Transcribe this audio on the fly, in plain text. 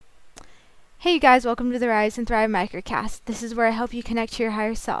Hey you guys, welcome to the Rise and Thrive Microcast. This is where I help you connect to your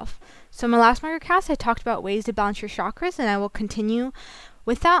higher self. So in my last microcast, I talked about ways to balance your chakras, and I will continue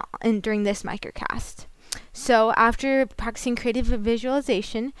with that during this microcast. So after practicing creative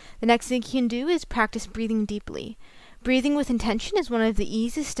visualization, the next thing you can do is practice breathing deeply. Breathing with intention is one of the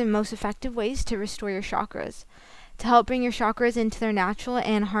easiest and most effective ways to restore your chakras. To help bring your chakras into their natural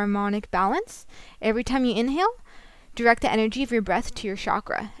and harmonic balance, every time you inhale, direct the energy of your breath to your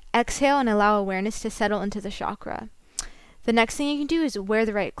chakra. Exhale and allow awareness to settle into the chakra. The next thing you can do is wear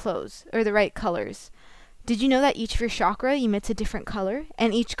the right clothes, or the right colors. Did you know that each of your chakra emits a different color,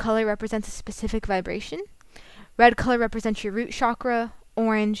 and each color represents a specific vibration? Red color represents your root chakra,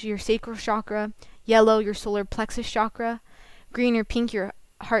 orange your sacral chakra, yellow your solar plexus chakra, green or pink your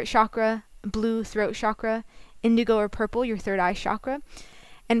heart chakra, blue throat chakra, indigo or purple your third eye chakra,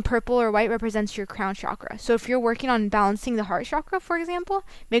 and purple or white represents your crown chakra. So if you're working on balancing the heart chakra, for example,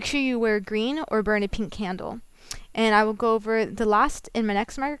 make sure you wear green or burn a pink candle. And I will go over the last in my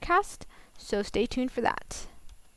next microcast, so stay tuned for that.